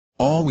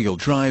All-wheel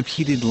drive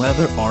heated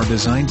leather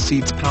R-Design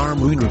seats, power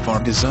moonroof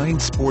R-Design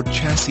sport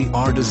chassis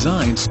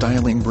R-Design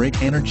styling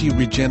brake energy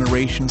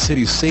regeneration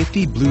city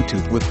safety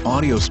Bluetooth with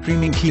audio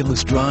streaming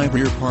keyless drive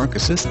rear park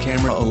assist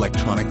camera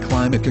electronic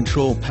climate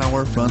control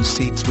power front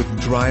seats with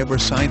driver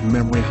side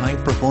memory high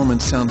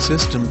performance sound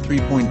system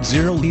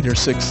 3.0-liter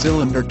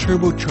 6-cylinder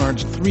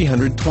turbocharged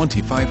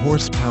 325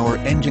 horsepower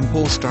engine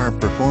Polestar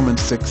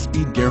performance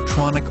 6-speed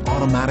GEARTRONIC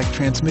automatic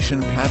transmission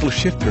paddle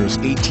shifters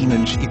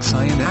 18-inch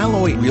IXION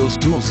alloy wheels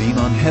dual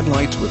xenon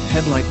headlights with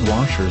headlight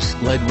washers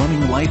LED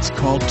running lights.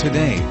 Call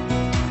today.